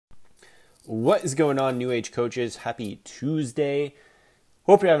What is going on, New Age coaches? Happy Tuesday.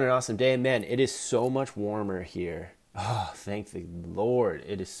 Hope you're having an awesome day. Man, it is so much warmer here. Oh, thank the Lord.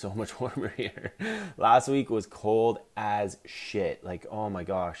 It is so much warmer here. Last week was cold as shit. Like, oh my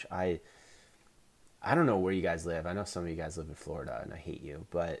gosh. I don't know where you guys live. I know some of you guys live in Florida and I hate you,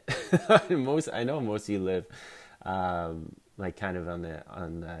 but I know most of you live like kind of on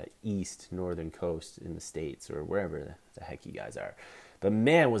the east northern coast in the States or wherever the heck you guys are. But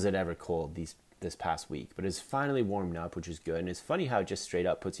man, was it ever cold this past week. But it's finally warmed up, which is good. And it's funny how it just straight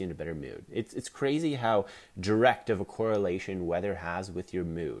up puts you in a better mood. It's crazy how direct of a correlation weather has with your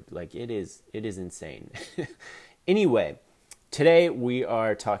mood. Like it is insane. Anyway, today we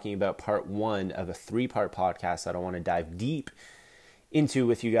are talking about part one of a 3-part podcast that I want to dive deep into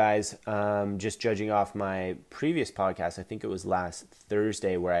with you guys. Just judging off my previous podcast, I think it was last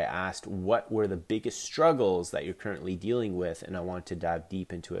Thursday, where I asked what were the biggest struggles that you're currently dealing with, and I want to dive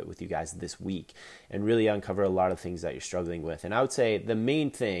deep into it with you guys this week and really uncover a lot of things that you're struggling with. And I would say the main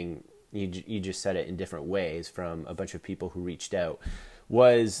thing, you just said it in different ways from a bunch of people who reached out,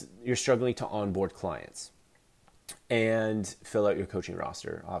 was you're struggling to onboard clients and fill out your coaching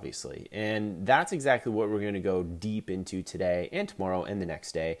roster, obviously. And that's exactly what we're going to go deep into today and tomorrow and the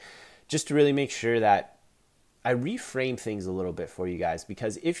next day, just to really make sure that I reframe things a little bit for you guys.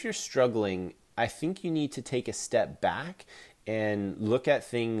 Because if you're struggling, I think you need to take a step back and look at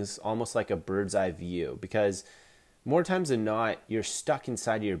things almost like a bird's eye view. Because more times than not, you're stuck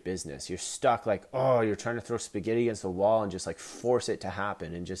inside of your business. You're stuck like, oh, you're trying to throw spaghetti against the wall and just like force it to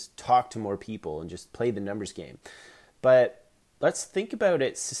happen and just talk to more people and just play the numbers game. But let's think about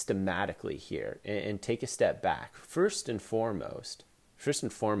it systematically here and take a step back. First and foremost,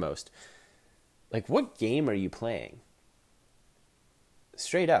 like what game are you playing?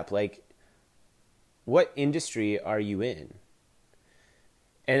 Straight up, like what industry are you in?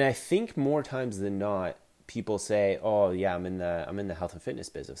 And I think more times than not, people say, oh yeah, I'm in the health and fitness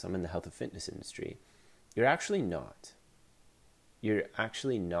business. I'm in the health and fitness industry. You're actually not. You're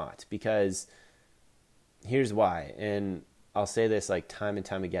actually not, because here's why, and I'll say this like time and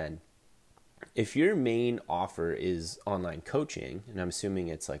time again. If your main offer is online coaching, and I'm assuming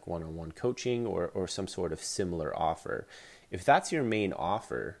it's like one-on-one coaching or some sort of similar offer, if that's your main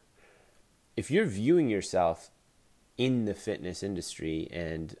offer, if you're viewing yourself in the fitness industry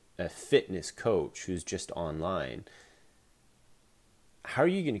and a fitness coach who's just online, how are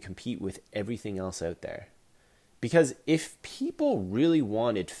you going to compete with everything else out there? Because if people really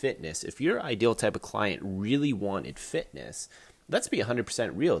wanted fitness, if your ideal type of client really wanted fitness, let's be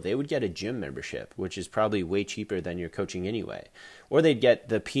 100% real. They would get a gym membership, which is probably way cheaper than your coaching anyway. Or they'd get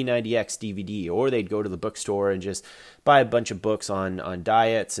the P90X DVD, or they'd go to the bookstore and just buy a bunch of books on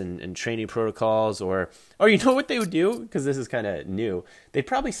diets and training protocols. Or you know what they would do? Because this is kind of new. They'd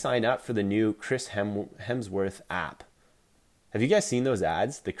probably sign up for the new Chris Hemsworth app. Have you guys seen those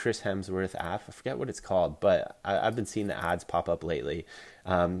ads? The Chris Hemsworth app? I forget what it's called, but I've been seeing the ads pop up lately.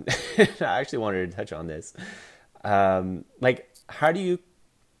 I actually wanted to touch on this. Like, how do you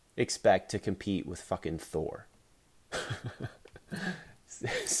expect to compete with fucking Thor?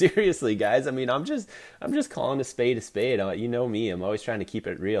 Seriously, guys. I mean, I'm just calling a spade a spade. You know me. I'm always trying to keep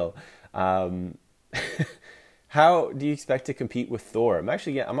it real. How do you expect to compete with Thor? I'm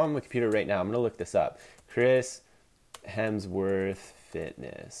on my computer right now. I'm going to look this up. Chris Hemsworth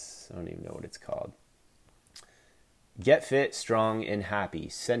Fitness. I don't even know what it's called. Get fit, strong, and happy.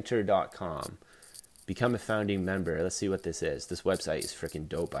 Center.com. Become a founding member. Let's see what this is. This website is freaking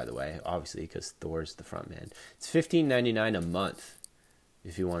dope, by the way. Obviously, because Thor's the front man. It's $15.99 a month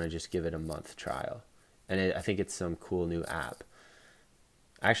if you want to just give it a month trial. And I think it's some cool new app.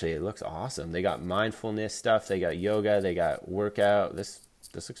 Actually, it looks awesome. They got mindfulness stuff. They got yoga. They got workout. This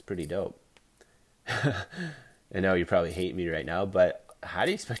looks pretty dope. I know you probably hate me right now, but how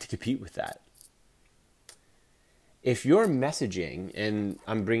do you expect to compete with that? If your messaging, and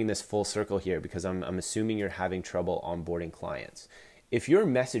I'm bringing this full circle here because I'm assuming you're having trouble onboarding clients. If your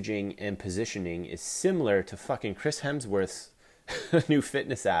messaging and positioning is similar to fucking Chris Hemsworth's new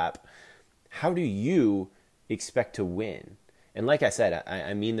fitness app, how do you expect to win? And like I said,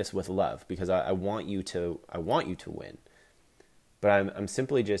 I mean this with love, because I want you to win. But I'm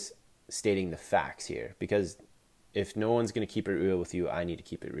simply just stating the facts here, because if no one's going to keep it real with you, I need to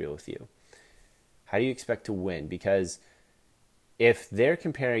keep it real with you. How do you expect to win? Because if they're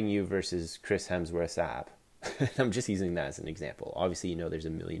comparing you versus Chris Hemsworth's app, I'm just using that as an example. Obviously, you know there's a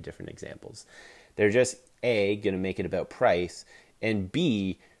million different examples. They're just A, going to make it about price, and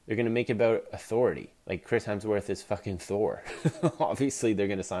B, they're going to make it about authority. Like Chris Hemsworth is fucking Thor. Obviously, they're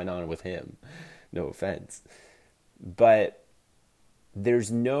going to sign on with him. No offense. But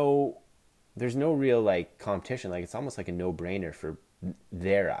there's no there's no real like competition. Like it's almost like a no-brainer for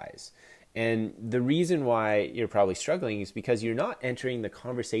their eyes. And the reason why you're probably struggling is because you're not entering the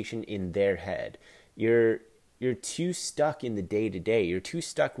conversation in their head. You're too stuck in the day to day. You're too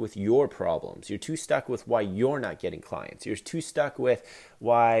stuck with your problems. You're too stuck with why you're not getting clients. You're too stuck with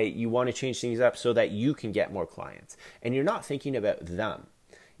why you want to change things up so that you can get more clients. And you're not thinking about them.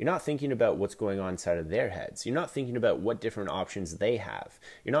 You're not thinking about what's going on inside of their heads. You're not thinking about what different options they have.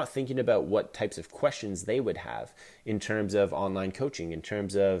 You're not thinking about what types of questions they would have in terms of online coaching, in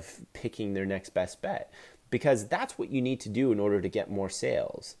terms of picking their next best bet. Because that's what you need to do in order to get more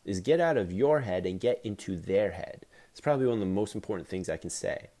sales, is get out of your head and get into their head. It's probably one of the most important things I can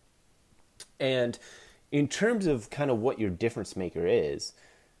say. And in terms of kind of what your difference maker is,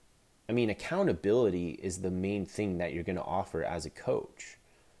 I mean, accountability is the main thing that you're going to offer as a coach.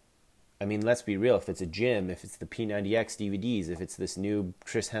 I mean, let's be real. If it's a gym, if it's the P90X DVDs, if it's this new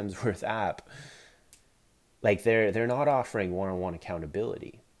Chris Hemsworth app, like they're not offering one-on-one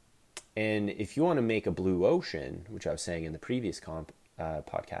accountability. And if you want to make a blue ocean, which I was saying in the previous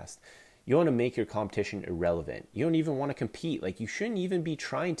podcast, you want to make your competition irrelevant. You don't even want to compete. Like you shouldn't even be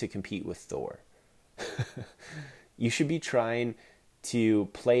trying to compete with Thor. You should be trying to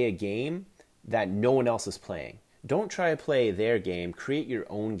play a game that no one else is playing. Don't try to play their game. Create your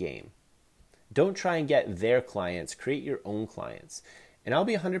own game. Don't try and get their clients. Create your own clients. And I'll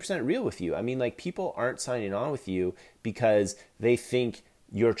be 100% real with you. I mean, like people aren't signing on with you because they think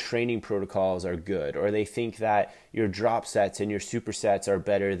your training protocols are good, or they think that your drop sets and your supersets are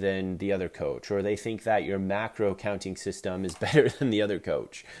better than the other coach, or they think that your macro counting system is better than the other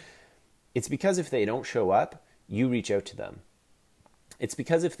coach. It's because if they don't show up, you reach out to them. It's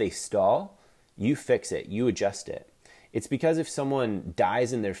because if they stall, you fix it, you adjust it. It's because if someone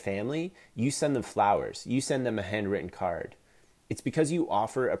dies in their family, you send them flowers, you send them a handwritten card. It's because you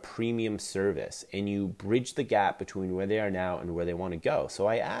offer a premium service and you bridge the gap between where they are now and where they want to go. So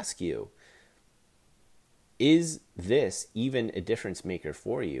I ask you, is this even a difference maker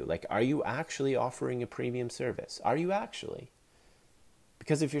for you? Like, are you actually offering a premium service? Are you actually?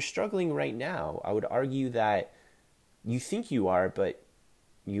 Because if you're struggling right now, I would argue that you think you are, but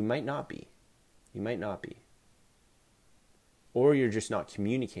you might not be. You might not be. Or you're just not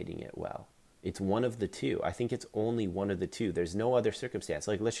communicating it well. It's one of the two. I think it's only one of the two. There's no other circumstance.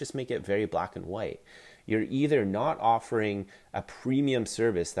 Like, let's just make it very black and white. You're either not offering a premium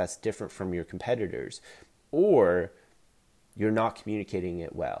service that's different from your competitors, or you're not communicating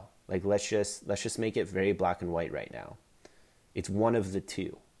it well. Like, let's just make it very black and white right now. It's one of the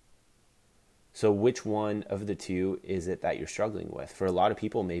two. So which one of the two is it that you're struggling with? For a lot of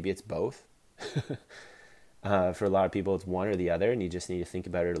people, maybe it's both. For a lot of people, it's one or the other, and you just need to think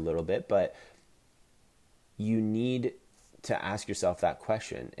about it a little bit. But you need to ask yourself that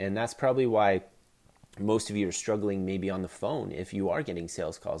question. And that's probably why most of you are struggling maybe on the phone if you are getting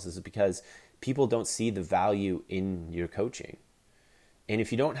sales calls, is because people don't see the value in your coaching. And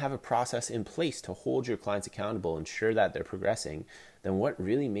if you don't have a process in place to hold your clients accountable, ensure that they're progressing, then what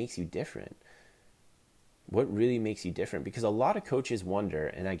really makes you different? What really makes you different? Because a lot of coaches wonder,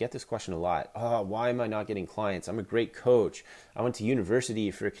 and I get this question a lot, why am I not getting clients? I'm a great coach. I went to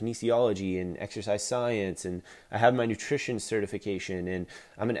university for kinesiology and exercise science, and I have my nutrition certification, and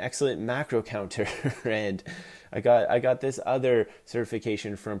I'm an excellent macro counter, and I got this other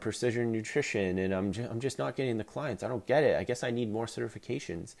certification from Precision Nutrition, and I'm just not getting the clients. I don't get it. I guess I need more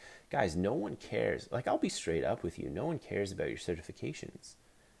certifications. Guys, no one cares. Like, I'll be straight up with you. No one cares about your certifications.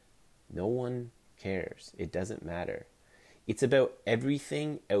 No one cares. It doesn't matter. It's about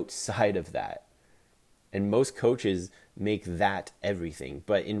everything outside of that. And most coaches make that everything.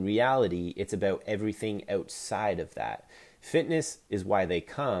 But in reality, it's about everything outside of that. Fitness is why they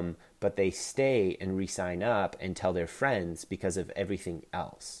come, but they stay and re-sign up and tell their friends because of everything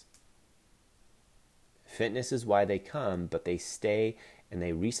else. Fitness is why they come, but they stay and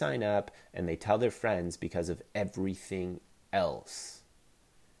they re-sign up and they tell their friends because of everything else.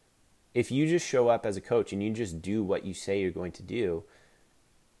 If you just show up as a coach and you just do what you say you're going to do,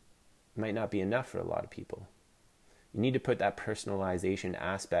 it might not be enough for a lot of people. You need to put that personalization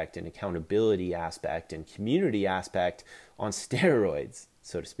aspect and accountability aspect and community aspect on steroids,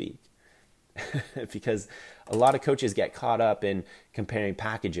 so to speak. Because a lot of coaches get caught up in comparing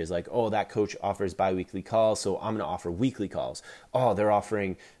packages, like, oh, that coach offers bi-weekly calls, so I'm going to offer weekly calls. Oh, they're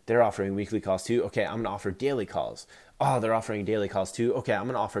offering weekly calls too. Okay, I'm going to offer daily calls. Oh, they're offering daily calls too. Okay, I'm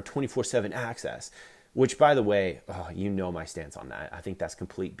going to offer 24/7 access. Which, by the way, you know my stance on that. I think that's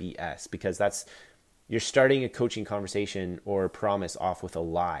complete BS, because you're starting a coaching conversation or a promise off with a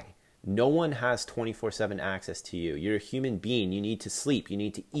lie. No one has 24/7 access to you. You're a human being. You need to sleep. You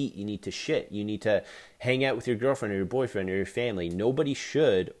need to eat. You need to shit. You need to hang out with your girlfriend or your boyfriend or your family. Nobody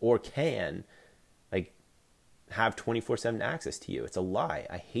should or can like have 24/7 access to you. It's a lie.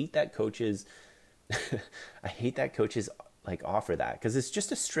 I hate that coaches I hate that coaches like offer that, because it's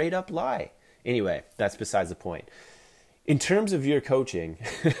just a straight up lie. Anyway, that's besides the point. In terms of your coaching,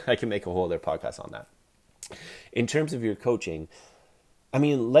 I can make a whole other podcast on that. In terms of your coaching, I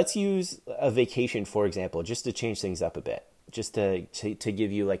mean, let's use a vacation, for example, just to change things up a bit, just to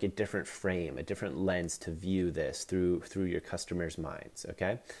give you like a different frame, a different lens to view this through your customers' minds,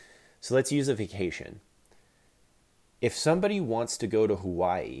 okay? So let's use a vacation. If somebody wants to go to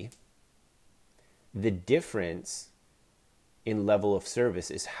Hawaii, the difference in level of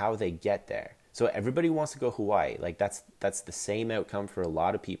service is how they get there. So everybody wants to go Hawaii. Like that's the same outcome for a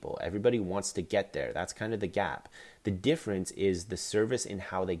lot of people. Everybody wants to get there. That's kind of the gap. The difference is the service in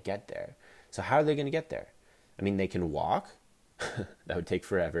how they get there. So how are they going to get there? I mean, they can walk. That would take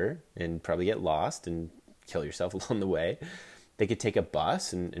forever and probably get lost and kill yourself along the way. They could take a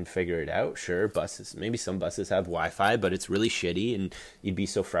bus and figure it out. Sure, buses, maybe some buses have Wi-Fi, but it's really shitty and you'd be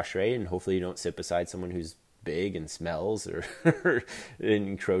so frustrated, and hopefully you don't sit beside someone who's big and smells or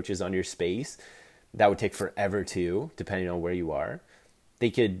encroaches on your space. That would take forever too, depending on where you are.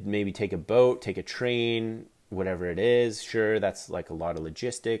 They could maybe take a boat, take a train, whatever it is. Sure, that's like a lot of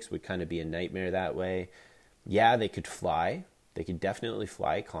logistics, would kind of be a nightmare that way. Yeah, they could fly. They could definitely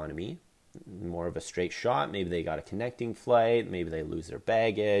fly economy. More of a straight shot. Maybe they got a connecting flight. Maybe they lose their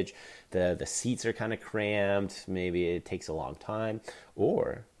baggage. The seats are kind of cramped. Maybe it takes a long time.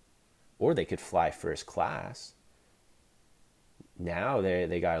 Or they could fly first class. Now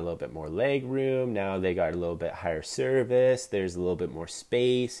they got a little bit more leg room. Now they got a little bit higher service. There's a little bit more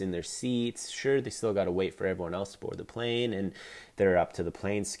space in their seats. Sure, they still got to wait for everyone else to board the plane, and they're up to the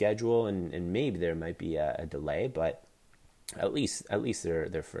plane schedule, and maybe there might be a delay, but at least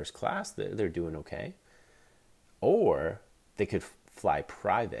they're first class. They're doing okay. Or they could fly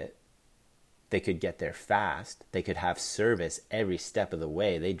private. They could get there fast. They could have service every step of the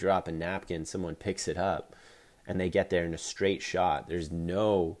way. They drop a napkin, someone picks it up, and they get there in a straight shot. There's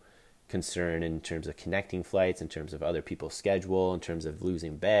no concern in terms of connecting flights, in terms of other people's schedule, in terms of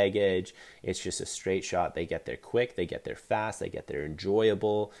losing baggage. It's just a straight shot. They get there quick, they get there fast, they get there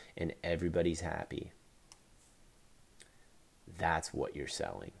enjoyable, and everybody's happy. That's what you're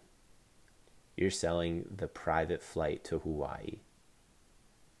selling. You're selling the private flight to Hawaii.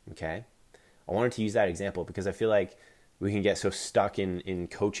 Okay? I wanted to use that example because I feel like we can get so stuck in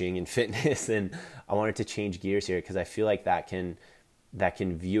coaching and fitness, and I wanted to change gears here because I feel like that can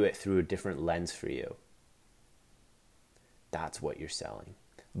view it through a different lens for you. That's what you're selling.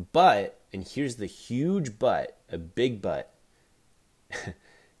 But, and here's the huge but, a big but,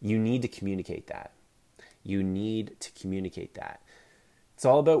 you need to communicate that. You need to communicate that. It's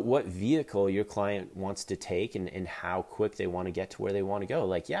all about what vehicle your client wants to take and how quick they want to get to where they want to go.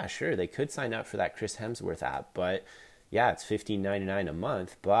 Like, yeah, sure, they could sign up for that Chris Hemsworth app, but yeah, it's $15.99 a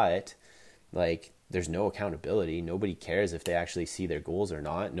month, but like there's no accountability. Nobody cares if they actually see their goals or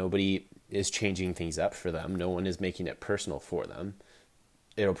not. Nobody is changing things up for them. No one is making it personal for them.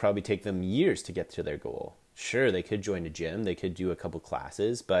 It'll probably take them years to get to their goal. Sure, they could join a gym, they could do a couple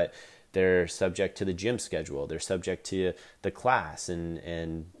classes, but they're subject to the gym schedule. They're subject to the class,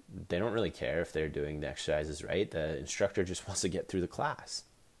 and they don't really care if they're doing the exercises right. The instructor just wants to get through the class.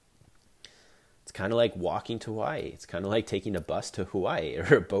 It's kind of like walking to Hawaii. It's kind of like taking a bus to Hawaii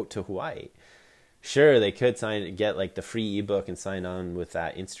or a boat to Hawaii. Sure, they could get like the free ebook and sign on with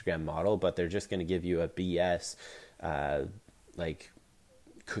that Instagram model, but they're just going to give you a BS like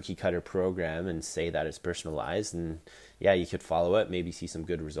cookie cutter program and say that it's personalized, and yeah, you could follow it, maybe see some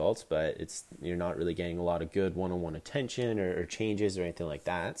good results, but you're not really getting a lot of good one-on-one attention or changes or anything like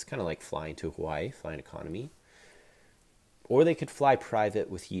that. It's kind of like flying to Hawaii, flying economy. Or they could fly private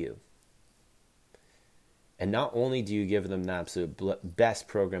with you. And not only do you give them the absolute best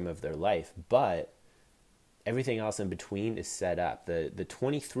program of their life, but everything else in between is set up. The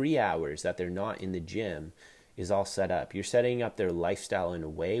 23 hours that they're not in the gym is all set up. You're setting up their lifestyle in a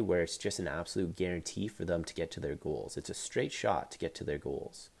way where it's just an absolute guarantee for them to get to their goals. It's a straight shot to get to their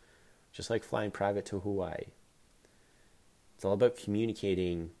goals. Just like flying private to Hawaii. It's all about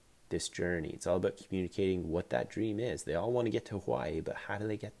communicating this journey. It's all about communicating what that dream is. They all want to get to Hawaii, but how do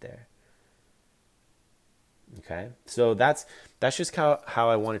they get there? Okay? So that's just how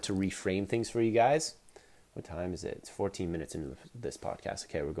I wanted to reframe things for you guys. What time is it? It's 14 minutes into this podcast.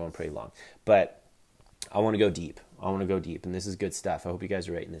 Okay, we're going pretty long. But I want to go deep. And this is good stuff. I hope you guys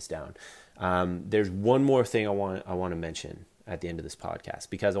are writing this down. There's one more thing I want to mention. at the end of this podcast,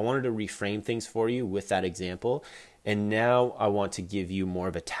 because I wanted to reframe things for you with that example. And now I want to give you more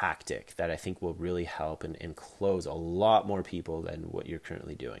of a tactic that I think will really help and close a lot more people than what you're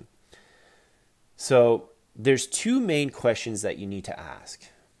currently doing. So there's two main questions that you need to ask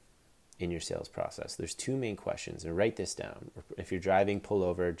in your sales process. There's two main questions, and write this down. If you're driving, pull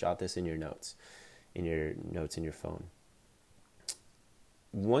over, jot this in your notes in your phone.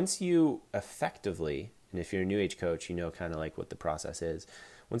 Once you effectively, and if you're a new age coach, you know kind of like what the process is.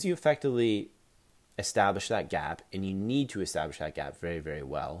 Once you effectively establish that gap, and you need to establish that gap very, very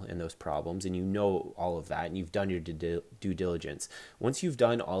well in those problems, and you know all of that, and you've done your due diligence. Once you've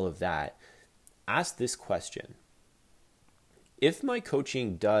done all of that, ask this question. If my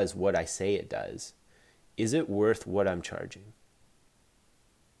coaching does what I say it does, is it worth what I'm charging?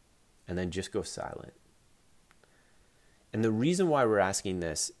 And then just go silent. And the reason why we're asking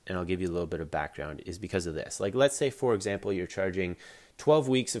this, and I'll give you a little bit of background, is because of this. Like, let's say, for example, you're charging 12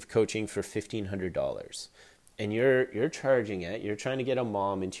 weeks of coaching for $1,500. And you're charging it, you're trying to get a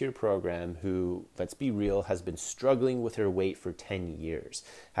mom into your program who, let's be real, has been struggling with her weight for 10 years,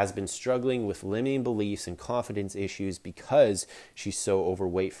 has been struggling with limiting beliefs and confidence issues because she's so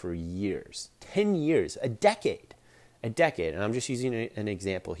overweight for years. 10 years, a decade. And I'm just using an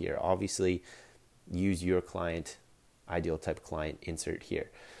example here. Obviously, use your client, ideal type client, insert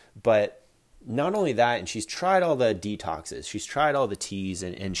here. But not only that, and she's tried all the detoxes, she's tried all the teas,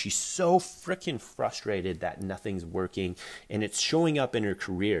 and she's so freaking frustrated that nothing's working, and it's showing up in her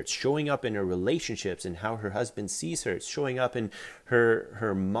career, it's showing up in her relationships and how her husband sees her, it's showing up in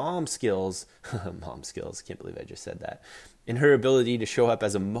her mom skills, mom skills, can't believe I just said that, in her ability to show up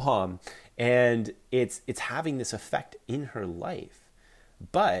as a mom, and it's having this effect in her life.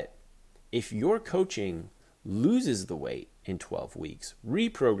 But if your coaching loses the weight in 12 weeks,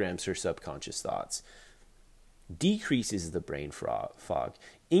 reprograms her subconscious thoughts, decreases the brain fog,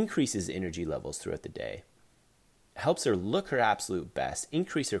 increases energy levels throughout the day, helps her look her absolute best,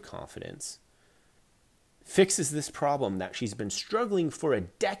 increase her confidence, fixes this problem that she's been struggling for a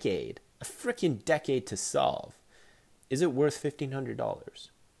freaking decade to solve, is it worth $1,500?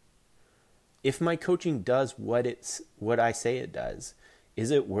 If my coaching does what I say it does,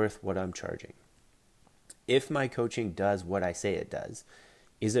 is it worth what I'm charging? If my coaching does what I say it does,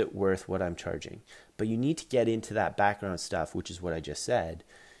 is it worth what I'm charging? But you need to get into that background stuff, which is what I just said.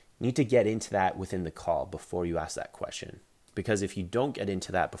 You need to get into that within the call before you ask that question. Because if you don't get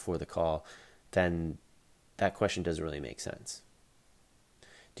into that before the call, then that question doesn't really make sense.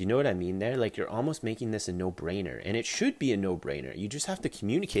 Do you know what I mean there? Like, you're almost making this a no-brainer, and it should be a no-brainer. You just have to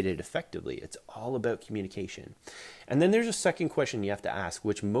communicate it effectively. It's all about communication. And then there's a second question you have to ask,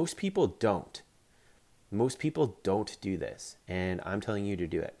 which most people don't. Most people don't do this, and I'm telling you to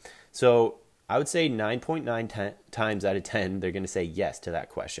do it. So I would say 9.9 times out of 10, they're going to say yes to that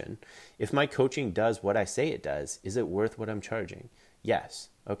question. If my coaching does what I say it does, is it worth what I'm charging? Yes.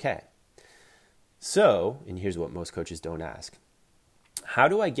 Okay. So, and here's what most coaches don't ask. How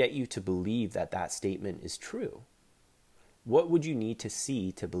do I get you to believe that that statement is true? What would you need to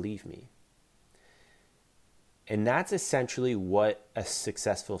see to believe me? And that's essentially what a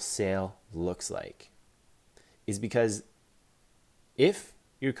successful sale looks like. Is because if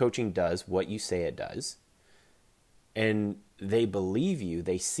your coaching does what you say it does, and they believe you,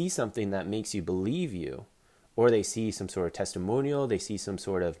 they see something that makes you believe you, or they see some sort of testimonial, they see some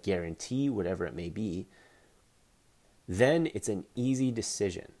sort of guarantee, whatever it may be, then it's an easy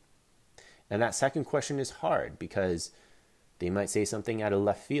decision. And that second question is hard because they might say something out of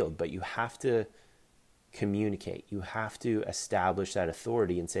left field, but you have to communicate. You have to establish that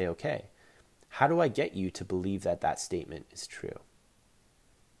authority and say, okay, how do I get you to believe that that statement is true?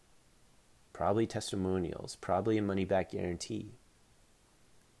 Probably testimonials, probably a money-back guarantee,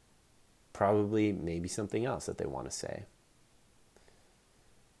 probably maybe something else that they want to say.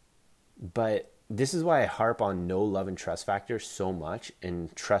 But this is why I harp on know, love, and trust factor so much,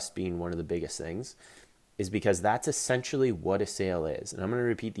 and trust being one of the biggest things, is because that's essentially what a sale is. And I'm going to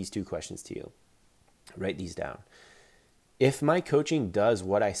repeat these two questions to you. Write these down. If my coaching does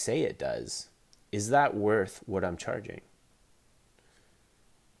what I say it does, is that worth what I'm charging?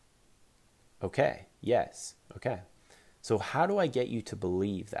 Okay, yes, okay. So how do I get you to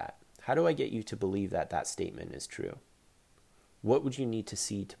believe that? How do I get you to believe that that statement is true? What would you need to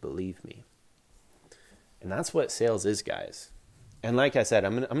see to believe me? And that's what sales is, guys. And like I said,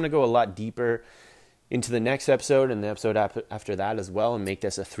 I'm gonna go a lot deeper into the next episode and the episode after that as well, and make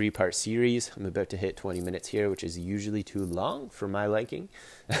this a 3-part series. I'm about to hit 20 minutes here, which is usually too long for my liking,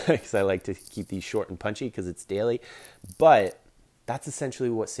 because I like to keep these short and punchy because it's daily. But that's essentially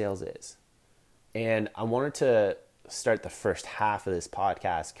what sales is. And I wanted to start the first half of this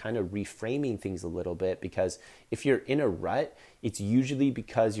podcast kind of reframing things a little bit, because if you're in a rut, it's usually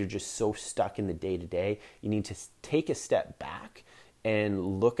because you're just so stuck in the day-to-day. You need to take a step back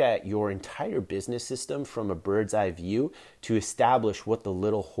and look at your entire business system from a bird's eye view to establish what the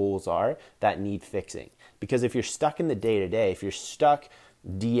little holes are that need fixing. Because if you're stuck in the day-to-day, if you're stuck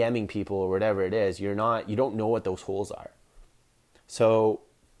DMing people or whatever it is, you don't know what those holes are. So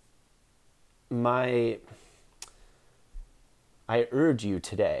I urge you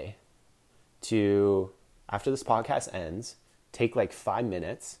today to, after this podcast ends, take like 5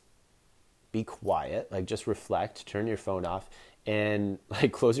 minutes, be quiet, like just reflect, turn your phone off, and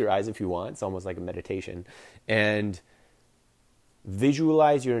like close your eyes if you want. It's almost like a meditation, and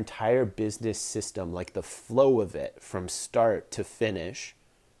visualize your entire business system, like the flow of it from start to finish.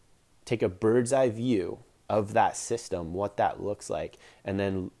 Take a bird's eye view of that system, what that looks like, and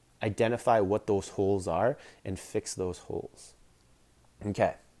then identify what those holes are and fix those holes.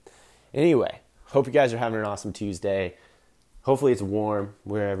 Okay. Anyway, hope you guys are having an awesome Tuesday. Hopefully it's warm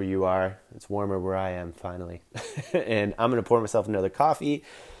wherever you are. It's warmer where I am finally. And I'm going to pour myself another coffee.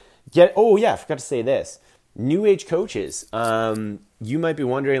 Oh yeah, I forgot to say this. New Age coaches. You might be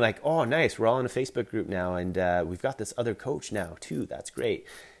wondering like, oh nice, we're all in a Facebook group now, and we've got this other coach now too. That's great.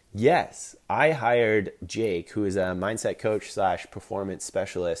 Yes, I hired Jake, who is a mindset coach / performance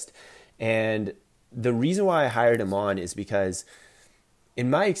specialist. And the reason why I hired him on is because in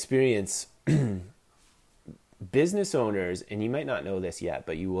my experience, business owners, and you might not know this yet,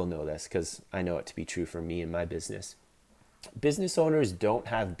 but you will know this because I know it to be true for me and my business. Business owners don't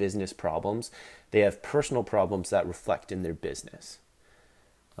have business problems. They have personal problems that reflect in their business.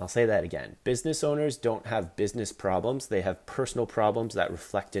 I'll say that again. Business owners don't have business problems. They have personal problems that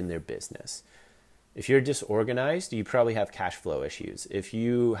reflect in their business. If you're disorganized, you probably have cash flow issues. If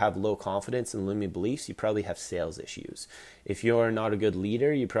you have low confidence and limiting beliefs, you probably have sales issues. If you're not a good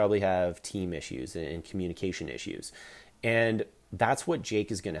leader, you probably have team issues and communication issues. And that's what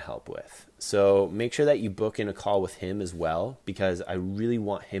Jake is going to help with. So make sure that you book in a call with him as well, because I really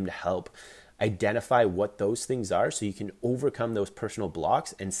want him to help identify what those things are so you can overcome those personal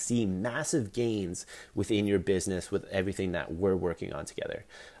blocks and see massive gains within your business with everything that we're working on together.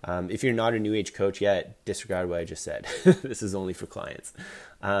 If you're not a New Age coach yet, disregard what I just said. This is only for clients.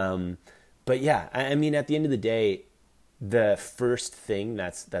 But yeah, I mean, at the end of the day, the first thing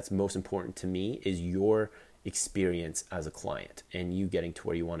that's most important to me is your experience as a client and you getting to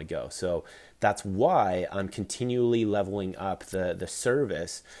where you want to go. So that's why I'm continually leveling up the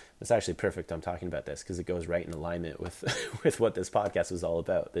service. It's actually perfect I'm talking about this because it goes right in alignment with with what this podcast was all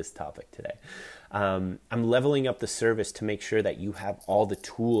about, this topic today. I'm leveling up the service to make sure that you have all the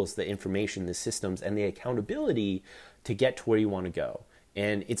tools, the information, the systems, and the accountability to get to where you want to go.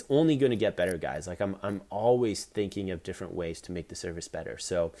 And it's only going to get better, guys. Like I'm always thinking of different ways to make the service better.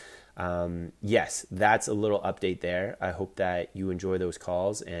 So yes, that's a little update there. I hope that you enjoy those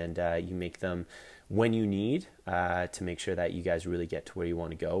calls and you make them when you need to make sure that you guys really get to where you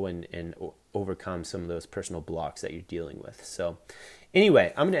want to go and overcome some of those personal blocks that you're dealing with. So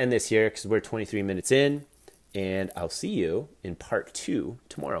anyway, I'm going to end this here because we're 23 minutes in, and I'll see you in part 2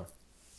 tomorrow.